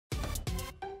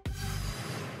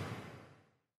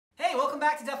Hey, welcome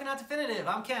back to Definitely Not Definitive.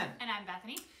 I'm Ken. And I'm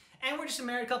Bethany. And we're just a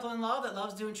married couple in love that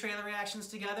loves doing trailer reactions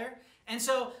together. And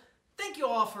so, thank you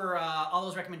all for all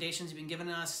those recommendations you've been giving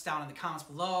us down in the comments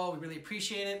below. We really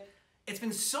appreciate it. It's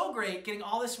been so great getting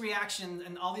all this reaction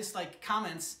and all these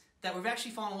comments that we've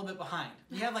actually fallen a little bit behind.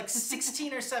 We have like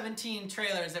 16 or 17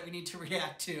 trailers that we need to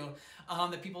react to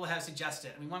that people have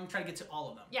suggested. And we want to try to get to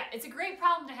all of them. Yeah, it's a great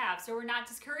problem to have, so we're not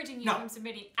discouraging you from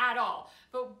submitting at all.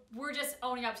 But we're just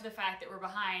owning up to the fact that we're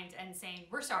behind and saying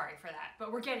we're sorry for that,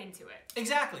 but we're getting to it.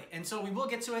 Exactly, and so we will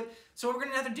get to it. So what we're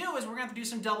gonna have to do is we're gonna have to do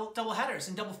some double headers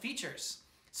and double features.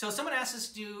 So someone asked us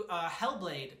to do a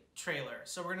Hellblade trailer.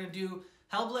 So we're gonna do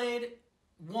Hellblade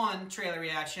 1 trailer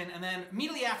reaction, and then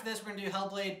immediately after this, we're gonna do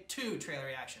Hellblade 2 trailer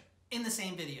reaction in the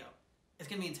same video. It's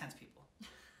gonna be intense, people.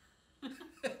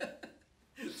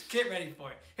 Get ready for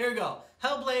it. Here we go.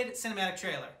 Hellblade cinematic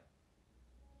trailer.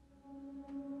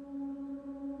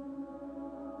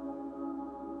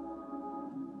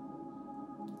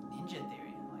 Ninja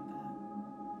theory, I like that.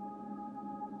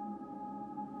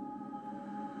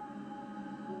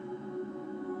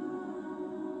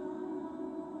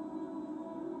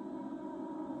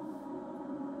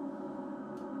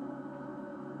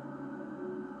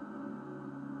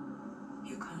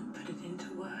 You can't put it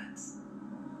into words.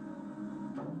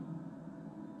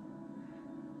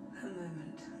 The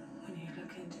moment when you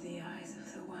look into the eyes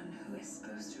of the one who is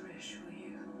supposed to reassure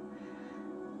you,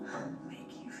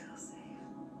 make you feel safe.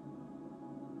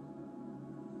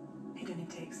 It only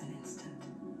takes an instant.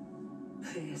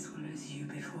 Fear swallows you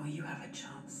before you have a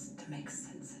chance to make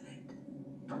sense of it.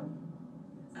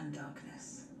 And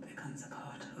darkness becomes a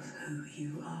part of who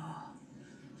you are.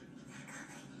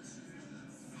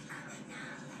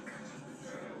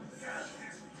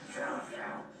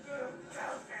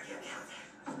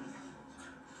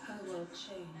 Her world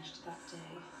changed that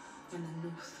day when the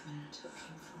Northman took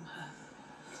him from her.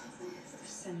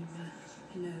 Senua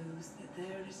knows that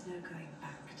there is no going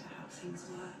back to how things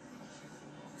were.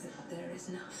 That there is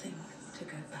nothing to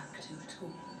go back to at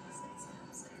all.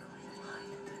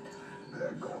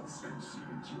 Their gods can see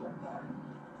into your mind.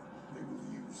 They will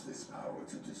use this power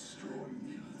to destroy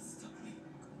you. Stop me.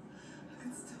 I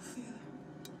can still feel it.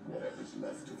 Whatever's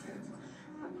left of him,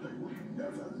 they will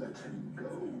never let him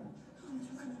go. You're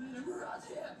gonna let him rot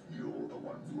here. You're the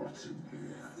one rotting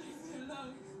here. Leave me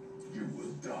alone. You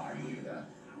will die here.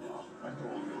 And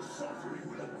all your suffering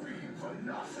will have been for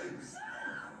nothing.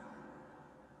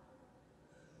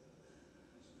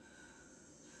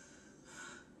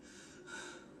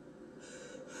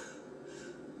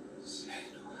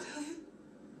 Tell you.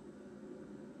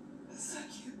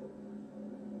 Thank you.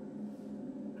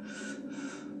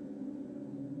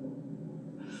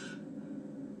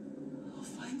 I'll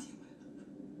find you,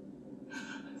 my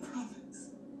love. I promise.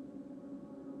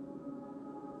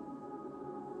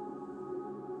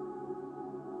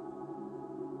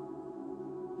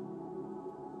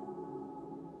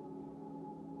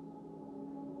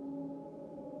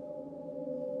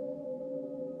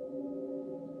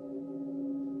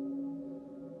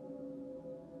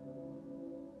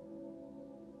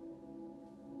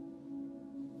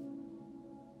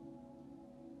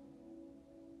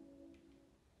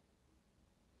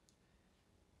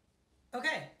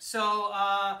 Okay, so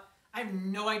I have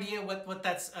no idea what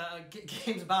that's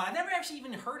game's about. I've never actually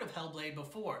even heard of Hellblade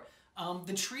before.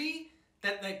 The tree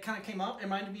that kind of came up, it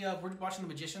reminded me of, we're watching The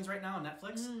Magicians right now on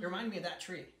Netflix. It reminded me of that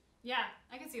tree. Yeah,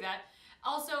 I can see that.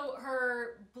 Also,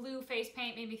 her blue face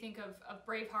paint made me think of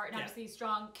Braveheart, and obviously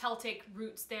strong Celtic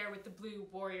roots there with the blue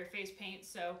warrior face paint,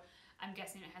 so I'm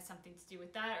guessing it has something to do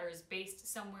with that, or is based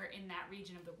somewhere in that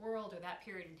region of the world or that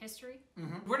period in history.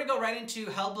 We're gonna go right into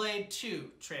Hellblade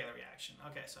 2 trailer reaction.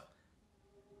 Okay, so.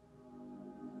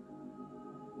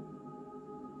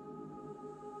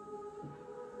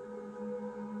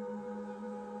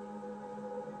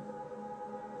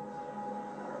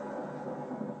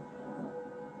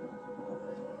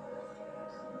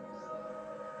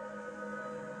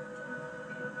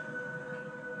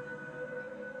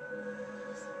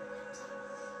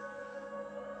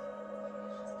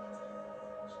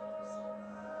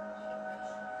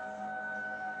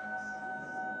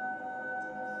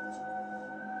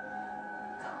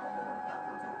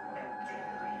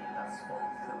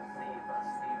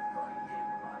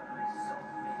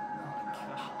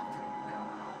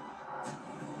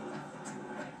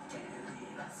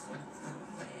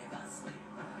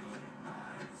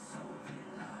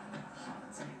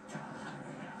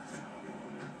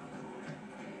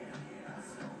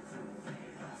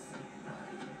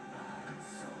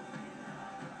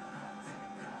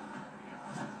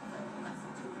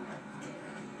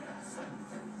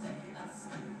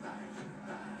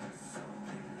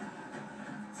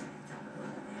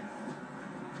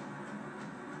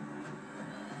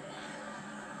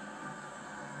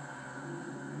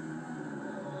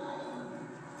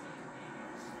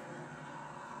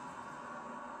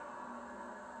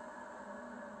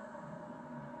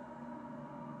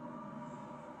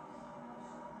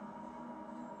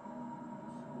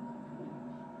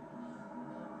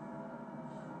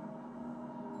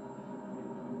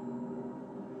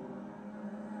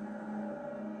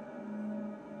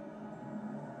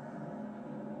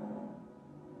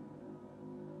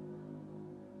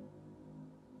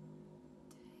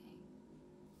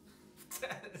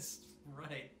 That is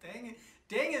right.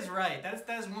 Dang is right.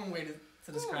 That is one way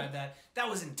to describe that. That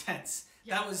was intense.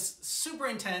 Yeah. That was super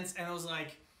intense, and it was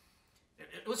like,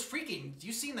 it was freaking.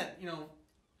 You seen that,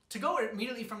 to go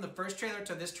immediately from the first trailer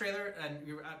to this trailer, and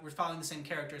we're following the same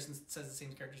character since it says the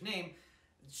same character's name.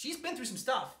 She's been through some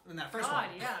stuff in that first one.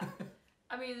 Yeah.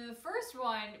 I mean, in the first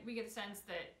one, we get the sense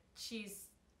that she's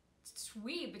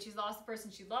sweet, but she's lost the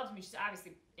person she loves. I mean, she's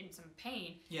obviously in some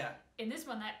pain. Yeah. In this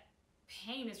one, that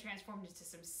pain is transformed into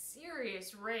some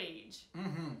serious rage.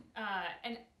 Mm-hmm.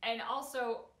 And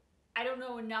also, I don't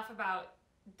know enough about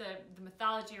the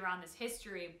mythology around this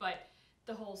history, but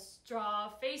the whole straw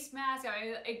face mask, I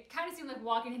mean, it kind of seemed like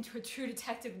walking into a True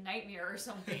Detective nightmare or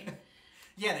something.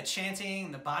 Yeah, the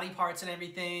chanting, the body parts and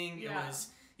everything.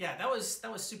 Yeah. That was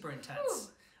super intense.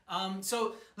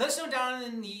 So let us know down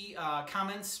in the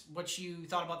comments what you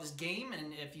thought about this game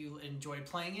and if you enjoyed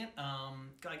playing it.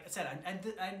 Like I said,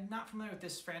 I'm not familiar with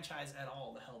this franchise at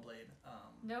all, the Hellblade.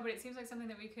 No, but it seems like something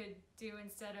that we could do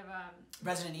instead of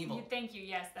Resident Evil. Thank you.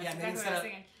 Yes, that's exactly what I was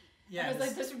thinking. Yeah, I was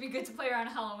like, this would be good to play around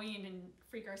Halloween and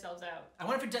freak ourselves out. I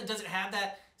wonder if does it have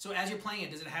that? So as you're playing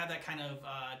it, does it have that kind of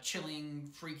chilling,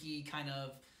 freaky kind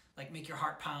of like make your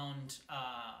heart pound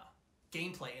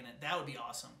gameplay in it? That would be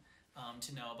awesome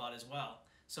to know about as well.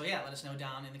 So yeah, let us know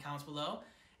down in the comments below.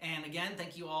 And again,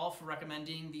 thank you all for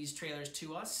recommending these trailers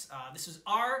to us. This is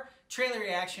our trailer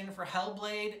reaction for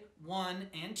Hellblade 1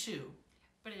 and 2.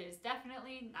 But it is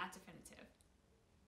definitely not definitive.